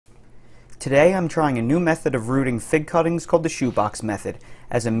Today I'm trying a new method of rooting fig cuttings called the Shoebox method.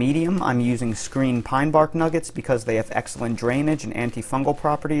 As a medium, I'm using screen pine bark nuggets because they have excellent drainage and antifungal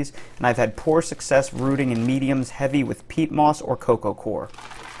properties, and I've had poor success rooting in mediums heavy with peat moss or cocoa coir.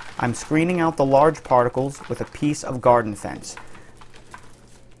 I'm screening out the large particles with a piece of garden fence.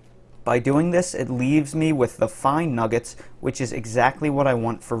 By doing this, it leaves me with the fine nuggets, which is exactly what I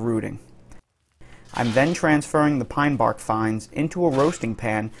want for rooting. I'm then transferring the pine bark fines into a roasting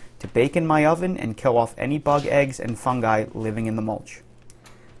pan to bake in my oven and kill off any bug eggs and fungi living in the mulch.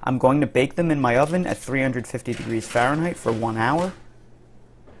 I'm going to bake them in my oven at 350 degrees Fahrenheit for 1 hour.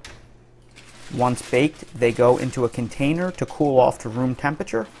 Once baked, they go into a container to cool off to room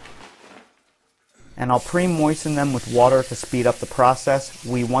temperature. And I'll pre-moisten them with water to speed up the process.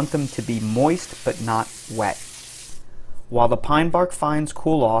 We want them to be moist but not wet. While the pine bark fines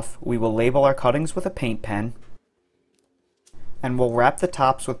cool off, we will label our cuttings with a paint pen, and we'll wrap the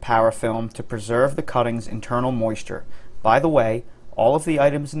tops with parafilm to preserve the cuttings' internal moisture. By the way, all of the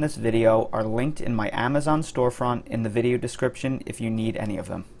items in this video are linked in my Amazon storefront in the video description if you need any of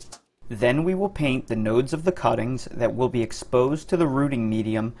them. Then we will paint the nodes of the cuttings that will be exposed to the rooting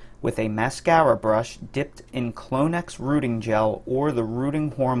medium with a mascara brush dipped in Clonex rooting gel or the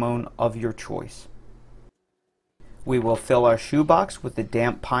rooting hormone of your choice. We will fill our shoebox with the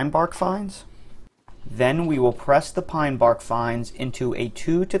damp pine bark fines. Then we will press the pine bark fines into a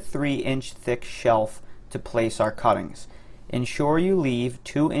 2 to 3 inch thick shelf to place our cuttings. Ensure you leave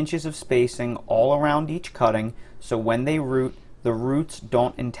 2 inches of spacing all around each cutting so when they root, the roots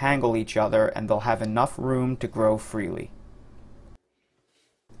don't entangle each other and they'll have enough room to grow freely.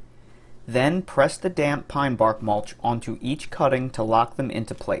 Then press the damp pine bark mulch onto each cutting to lock them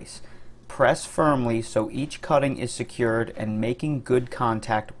into place. Press firmly so each cutting is secured and making good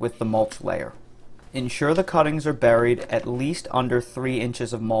contact with the mulch layer. Ensure the cuttings are buried at least under 3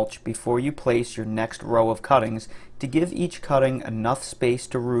 inches of mulch before you place your next row of cuttings to give each cutting enough space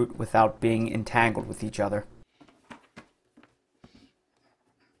to root without being entangled with each other.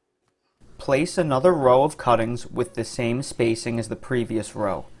 Place another row of cuttings with the same spacing as the previous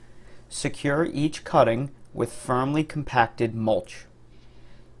row. Secure each cutting with firmly compacted mulch.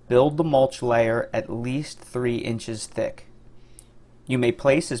 Build the mulch layer at least 3 inches thick. You may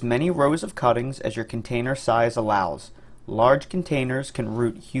place as many rows of cuttings as your container size allows. Large containers can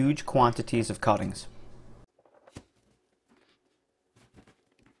root huge quantities of cuttings.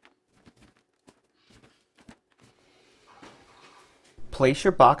 Place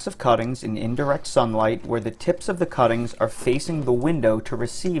your box of cuttings in indirect sunlight where the tips of the cuttings are facing the window to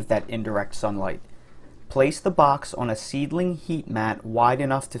receive that indirect sunlight. Place the box on a seedling heat mat wide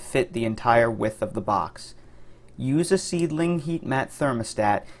enough to fit the entire width of the box. Use a seedling heat mat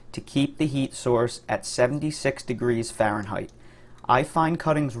thermostat to keep the heat source at 76 degrees Fahrenheit. I find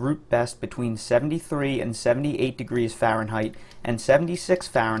cuttings root best between 73 and 78 degrees Fahrenheit, and 76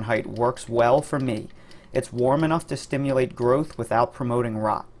 Fahrenheit works well for me. It's warm enough to stimulate growth without promoting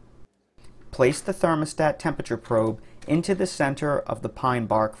rot. Place the thermostat temperature probe into the center of the pine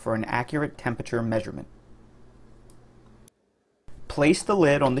bark for an accurate temperature measurement. Place the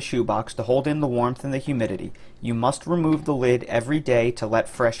lid on the shoebox to hold in the warmth and the humidity. You must remove the lid every day to let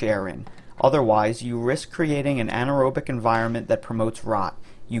fresh air in. Otherwise, you risk creating an anaerobic environment that promotes rot.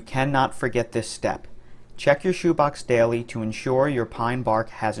 You cannot forget this step. Check your shoebox daily to ensure your pine bark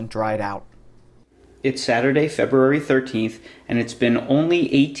hasn't dried out. It's Saturday, February 13th, and it's been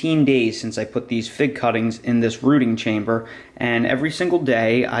only 18 days since I put these fig cuttings in this rooting chamber, and every single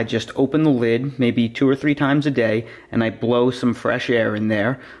day I just open the lid, maybe 2 or 3 times a day, and I blow some fresh air in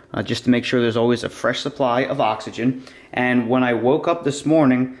there, just to make sure there's always a fresh supply of oxygen. And when I woke up this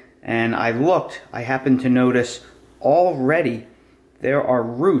morning and I looked, I happened to notice already there are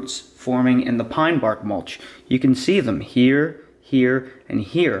roots forming in the pine bark mulch. You can see them here, here, and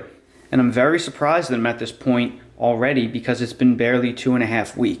here. And I'm very surprised that I'm at this point already because it's been barely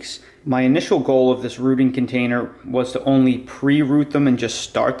 2.5 weeks. My initial goal of this rooting container was to only pre-root them and just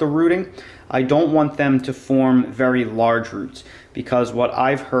start the rooting. I don't want them to form very large roots because what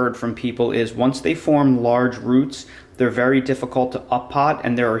I've heard from people is once they form large roots, they're very difficult to uppot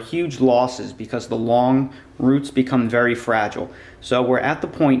and there are huge losses because the long roots become very fragile. So we're at the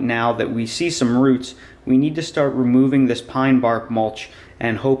point now that we see some roots. We need to start removing this pine bark mulch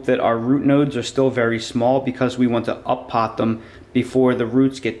and hope that our root nodes are still very small because we want to uppot them before the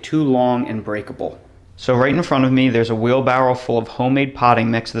roots get too long and breakable. So right in front of me there's a wheelbarrow full of homemade potting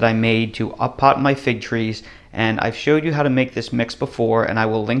mix that I made to uppot my fig trees, and I've showed you how to make this mix before and I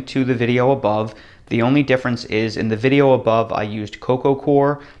will link to the video above. The only difference is in the video above I used cocoa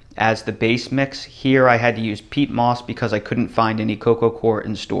coir as the base mix. Here I had to use peat moss because I couldn't find any coco coir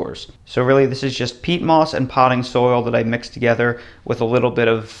in stores. So really this is just peat moss and potting soil that I mixed together with a little bit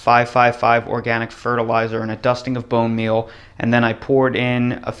of 555 organic fertilizer and a dusting of bone meal, and then I poured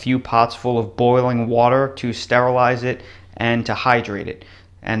in a few pots full of boiling water to sterilize it and to hydrate it,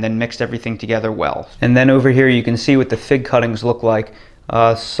 and then mixed everything together well. And then over here you can see what the fig cuttings look like.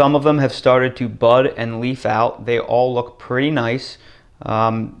 Some of them have started to bud and leaf out. They all look pretty nice.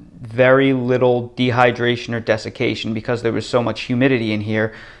 Very little dehydration or desiccation because there was so much humidity in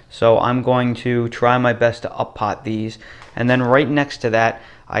here. So I'm going to try my best to up pot these. And then right next to that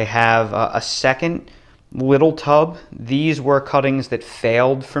I have a second little tub. These were cuttings that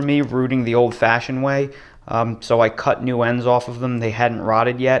failed for me rooting the old-fashioned way. So I cut new ends off of them. They hadn't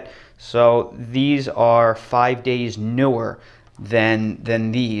rotted yet. So these are 5 days newer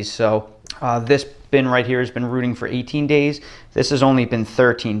than these. So this bin right here has been rooting for 18 days. This has only been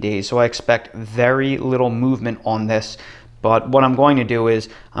 13 days. So I expect very little movement on this. But what I'm going to do is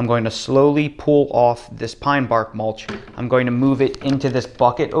I'm going to slowly pull off this pine bark mulch. I'm going to move it into this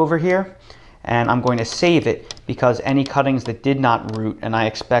bucket over here, and I'm going to save it because any cuttings that did not root, and I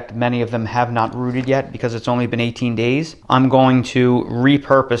expect many of them have not rooted yet because it's only been 18 days, I'm going to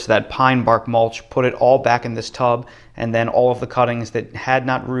repurpose that pine bark mulch, put it all back in this tub, and then all of the cuttings that had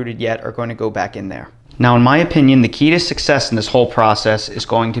not rooted yet are going to go back in there. Now, in my opinion, the key to success in this whole process is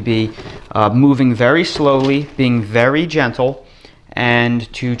going to be moving very slowly, being very gentle,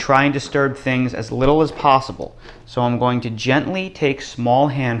 and to try and disturb things as little as possible. So I'm going to gently take small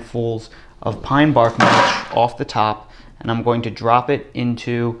handfuls of pine bark mulch off the top, and I'm going to drop it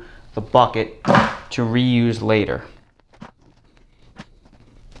into the bucket to reuse later.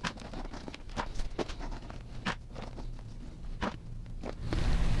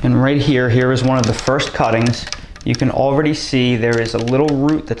 And right here is one of the first cuttings. You can already see there is a little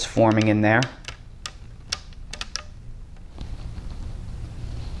root that's forming in there.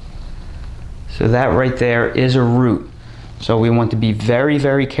 So that right there is a root. So we want to be very,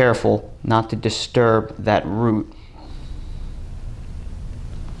 very careful not to disturb that root.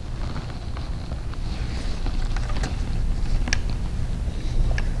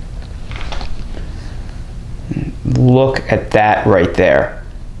 Look at that right there.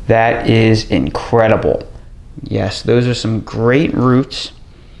 That is incredible. Yes, those are some great roots.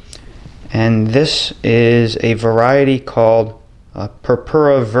 And this is a variety called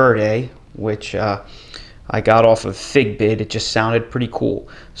Purpura Verde, which I got off of FigBid. It just sounded pretty cool.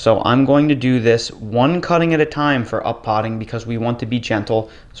 So I'm going to do this one cutting at a time for up potting because we want to be gentle.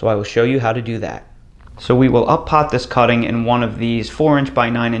 So I will show you how to do that. So we will up pot this cutting in one of these 4" by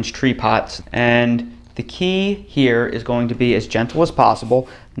 9" tree pots, and the key here is going to be as gentle as possible.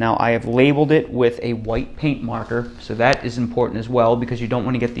 Now I have labeled it with a white paint marker, so that is important as well because you don't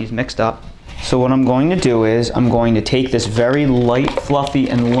want to get these mixed up. So what I'm going to do is I'm going to take this very light, fluffy,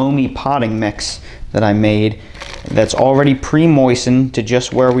 and loamy potting mix that I made that's already pre-moistened to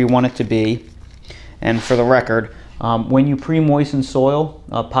just where we want it to be. And for the record, when you pre-moisten soil,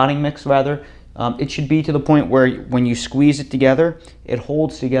 potting mix rather, it should be to the point where when you squeeze it together, it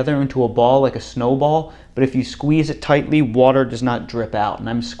holds together into a ball like a snowball. But if you squeeze it tightly, water does not drip out. And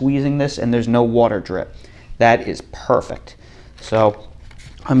I'm squeezing this and there's no water drip. That is perfect. So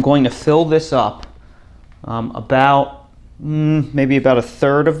I'm going to fill this up about maybe about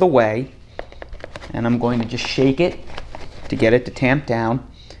 1/3 of the way. And I'm going to just shake it to get it to tamp down.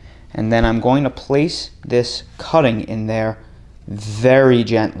 And then I'm going to place this cutting in there very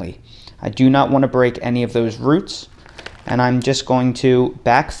gently. I do not want to break any of those roots, and I'm just going to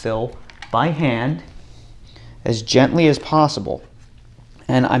backfill by hand as gently as possible.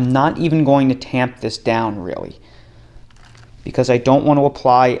 And I'm not even going to tamp this down really, because I don't want to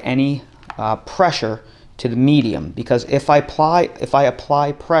apply any pressure to the medium, because if I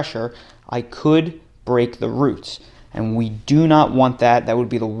apply pressure, I could break the roots, and we do not want that. That would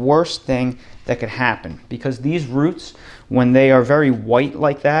be the worst thing that could happen, because these roots, when they are very white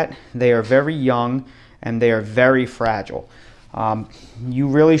like that, they are very young and they are very fragile. You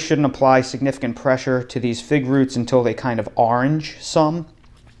really shouldn't apply significant pressure to these fig roots until they kind of orange some.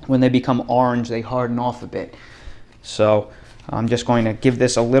 When they become orange, they harden off a bit. So I'm just going to give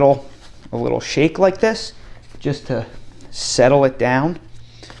this a little shake like this, just to settle it down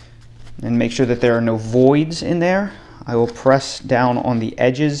and make sure that there are no voids in there. I will press down on the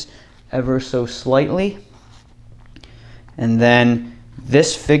edges ever so slightly. And then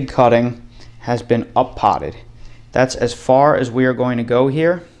this fig cutting has been up potted. That's as far as we are going to go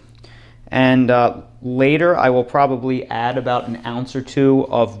here. And later I will probably add about 1 ounce or 2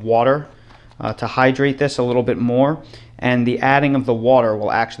 of water to hydrate this a little bit more. and the adding of the water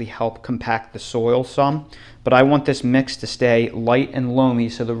will actually help compact the soil some. But I want this mix to stay light and loamy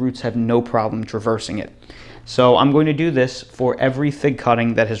so the roots have no problem traversing it. So I'm going to do this for every fig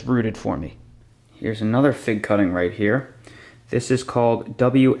cutting that has rooted for me. Here's another fig cutting right here. This is called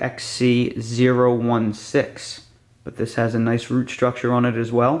WXC016, but this has a nice root structure on it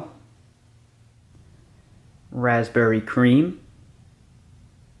as well. Raspberry cream.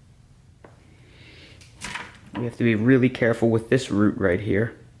 We have to be really careful with this root right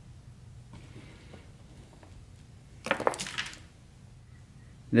here.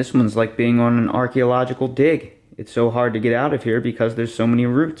 This one's like being on an archaeological dig. It's so hard to get out of here because there's so many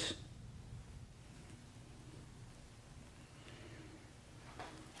roots.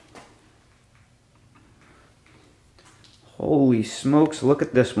 Holy smokes, look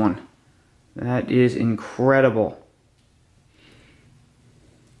at this one. That is incredible.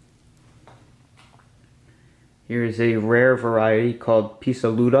 Here is a rare variety called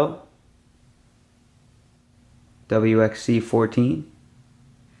Pisaludo, WXC14.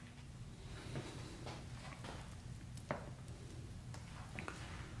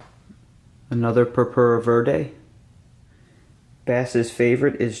 Another Purpura Verde. Bass's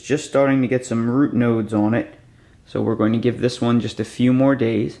favorite is just starting to get some root nodes on it, so we're going to give this one just a few more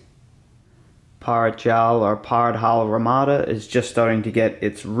days. Parachal or Paradhal Ramada is just starting to get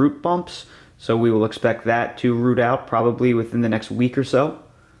its root bumps, so we will expect that to root out probably within the next week or so.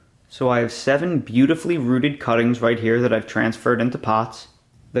 So I have 7 beautifully rooted cuttings right here that I've transferred into pots.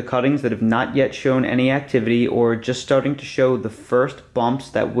 The cuttings that have not yet shown any activity or just starting to show the first bumps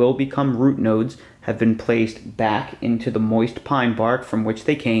that will become root nodes have been placed back into the moist pine bark from which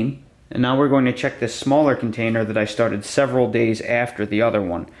they came. And now we're going to check this smaller container that I started several days after the other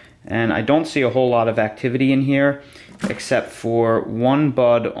one. And I don't see a whole lot of activity in here except for one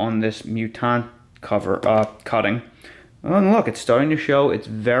bud on this mutant cutting. Oh, and look, it's starting to show its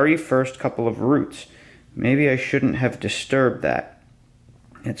very first couple of roots. Maybe I shouldn't have disturbed that.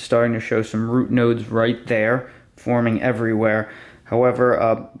 It's starting to show some root nodes right there, forming everywhere.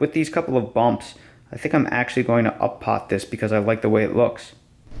 However, with these couple of bumps, I think I'm actually going to up-pot this because I like the way it looks.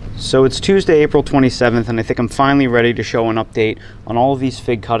 So it's Tuesday, April 27th, and I think I'm finally ready to show an update on all of these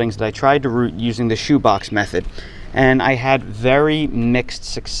fig cuttings that I tried to root using the shoebox method. And I had very mixed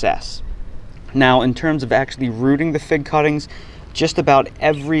success. Now, in terms of actually rooting the fig cuttings, just about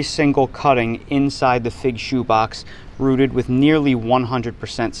every single cutting inside the fig shoebox rooted with nearly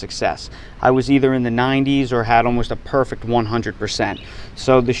 100% success. I was either in the 90s or had almost a perfect 100%.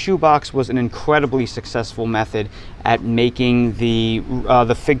 So the shoebox was an incredibly successful method at making the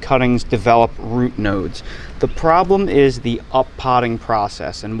fig cuttings develop root nodes. The problem is the up-potting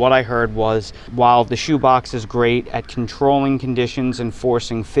process, and what I heard was while the shoebox is great at controlling conditions and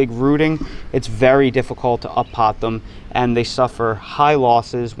forcing fig rooting, it's very difficult to up-pot them, and they suffer high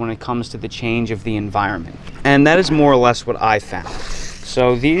losses when it comes to the change of the environment. And that is more or less what I found.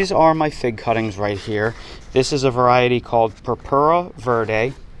 So these are my fig cuttings right here. This is a variety called Purpura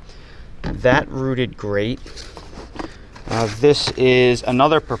Verde. That rooted great. This is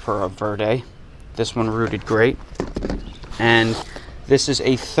another Purpura Verde. This one rooted great. And this is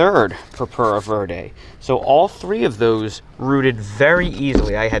a third Purpura Verde. So all 3 of those rooted very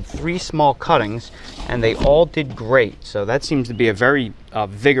easily. I had 3 small cuttings and they all did great. So that seems to be a very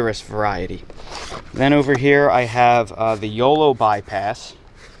vigorous variety. Then over here I have the YOLO Bypass.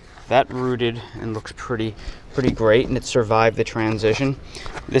 That rooted and looks pretty great, and it survived the transition.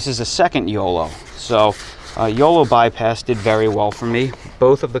 This is a second YOLO. So YOLO Bypass did very well for me.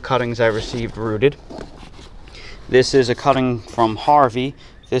 Both of the cuttings I received rooted. This is a cutting from Harvey.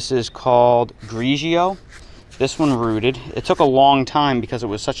 This is called Grigio. This one rooted. It took a long time because it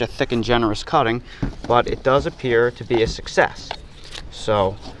was such a thick and generous cutting, but it does appear to be a success.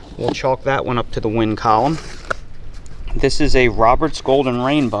 So we'll chalk that one up to the win column. This is a Robert's Golden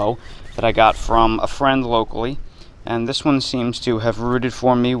Rainbow that I got from a friend locally, and this one seems to have rooted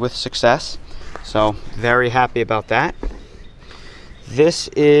for me with success. So very happy about that. This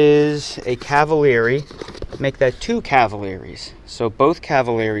is a Cavalieri. Make that 2 Cavalieris. So both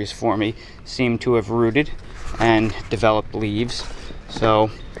Cavalieris for me seem to have rooted and developed leaves.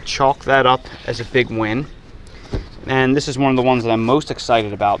 So chalk that up as a big win. And this is one of the ones that I'm most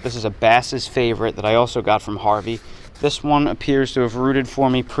excited about. This is a Bass's favorite that I also got from Harvey. This one appears to have rooted for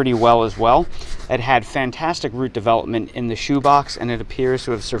me pretty well as well. It had fantastic root development in the shoebox, and it appears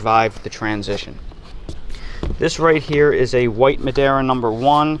to have survived the transition. This right here is a White Madeira number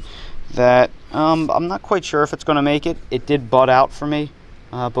 1 that I'm not quite sure if it's going to make it. It did bud out for me,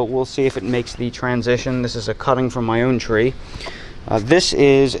 but we'll see if it makes the transition. This is a cutting from my own tree. This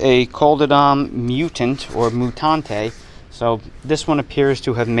is a Coldodon Mutant or Mutante. So this one appears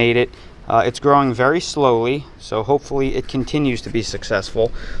to have made it. It's growing very slowly, so hopefully it continues to be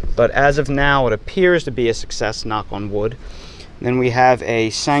successful. But as of now, it appears to be a success, knock on wood. Then we have a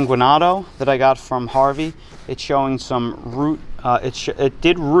sanguinato that I got from Harvey. It's showing some root. It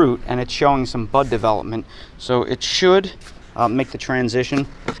did root, and it's showing some bud development. So it should make the transition.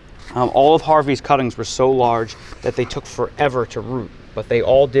 All of Harvey's cuttings were so large that they took forever to root, but they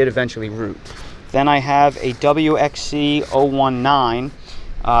all did eventually root. Then I have a WXC 019.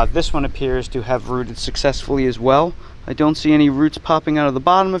 This one appears to have rooted successfully as well. I don't see any roots popping out of the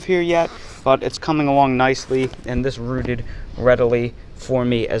bottom of here yet, but it's coming along nicely, and this rooted readily for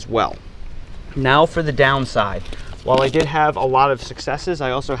me as well. Now for the downside. While I did have a lot of successes,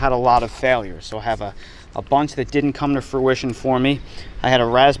 I also had a lot of failures. So I have a bunch that didn't come to fruition for me. I had a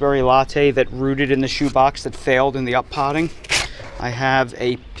raspberry latte that rooted in the shoebox that failed in the up potting. I have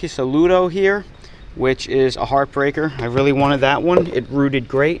a Pisaludo here, which is a heartbreaker. I really wanted that one. It rooted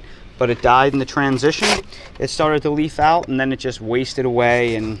great, but it died in the transition. It started to leaf out, and then it just wasted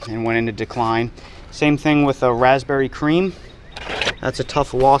away and went into decline. Same thing with a raspberry cream. That's a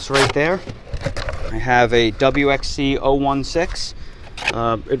tough loss right there. I have a WXC 016.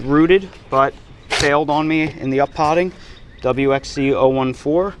 It rooted, but failed on me in the up potting. WXC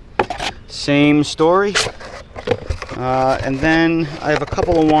 014. Same story. And then I have a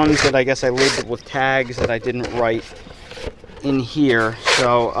couple of ones that I guess I labeled with tags that I didn't write in here.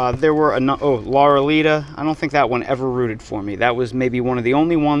 So there were Laurelita. I don't think that one ever rooted for me. That was maybe one of the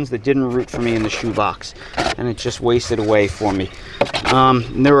only ones that didn't root for me in the shoebox, and it just wasted away for me.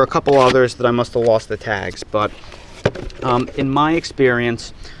 And there were a couple others that I must have lost the tags, but in my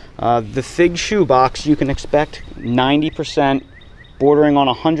experience, the fig shoebox, you can expect 90%, bordering on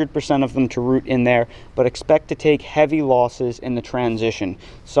 100% of them to root in there, but expect to take heavy losses in the transition,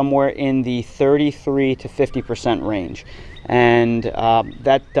 somewhere in the 33 to 50% range. And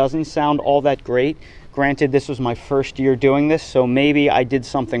that doesn't sound all that great. Granted, this was my first year doing this, so maybe I did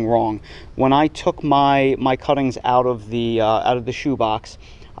something wrong. When I took my cuttings out of the shoebox,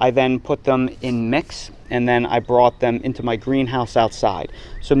 I then put them in mix, and then I brought them into my greenhouse outside.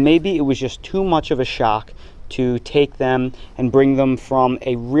 So maybe it was just too much of a shock to take them and bring them from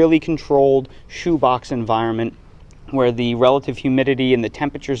a really controlled shoebox environment where the relative humidity and the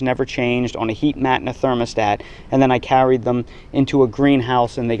temperatures never changed on a heat mat and a thermostat, and then I carried them into a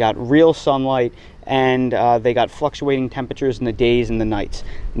greenhouse and they got real sunlight and they got fluctuating temperatures in the days and the nights.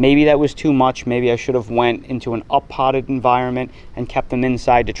 Maybe that was too much. Maybe I should have went into an up-potted environment and kept them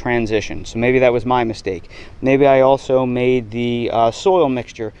inside to transition. So maybe that was my mistake. Maybe I also made the soil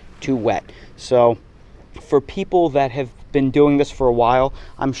mixture too wet. So for people that have been doing this for a while,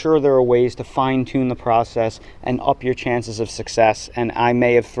 I'm sure there are ways to fine-tune the process and up your chances of success, and I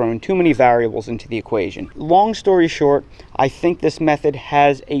may have thrown too many variables into the equation. Long story short, I think this method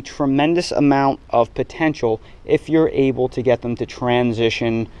has a tremendous amount of potential if you're able to get them to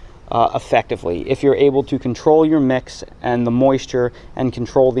transition effectively. If you're able to control your mix and the moisture and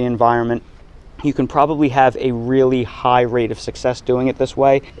control the environment, you can probably have a really high rate of success doing it this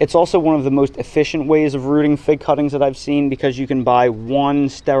way. It's also one of the most efficient ways of rooting fig cuttings that I've seen, because you can buy one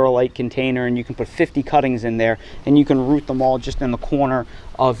Sterilite container and you can put 50 cuttings in there and you can root them all just in the corner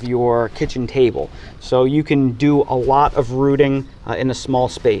of your kitchen table. So you can do a lot of rooting in a small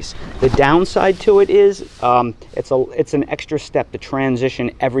space. The downside to it is it's an extra step to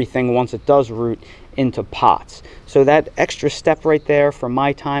transition everything once it does root into pots. So that extra step right there, for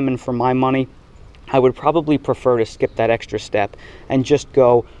my time and for my money, I would probably prefer to skip that extra step and just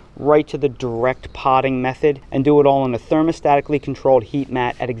go right to the direct potting method and do it all in a thermostatically controlled heat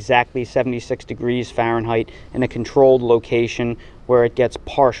mat at exactly 76 degrees Fahrenheit in a controlled location where it gets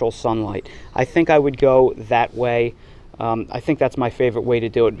partial sunlight. I think I would go that way. I think that's my favorite way to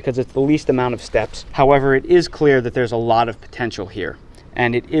do it because it's the least amount of steps. However, it is clear that there's a lot of potential here,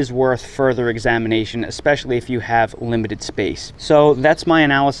 and it is worth further examination, especially if you have limited space. So that's my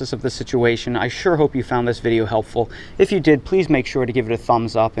analysis of the situation. I sure hope you found this video helpful. If you did, please make sure to give it a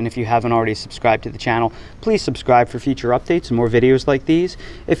thumbs up, and if you haven't already subscribed to the channel, please subscribe for future updates and more videos like these.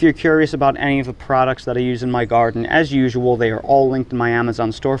 If you're curious about any of the products that I use in my garden, as usual, they are all linked in my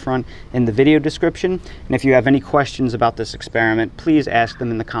Amazon storefront in the video description. And if you have any questions about this experiment, please ask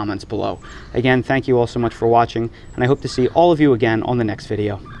them in the comments below. Again, thank you all so much for watching, and I hope to see all of you again on the next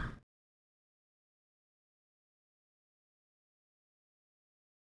video.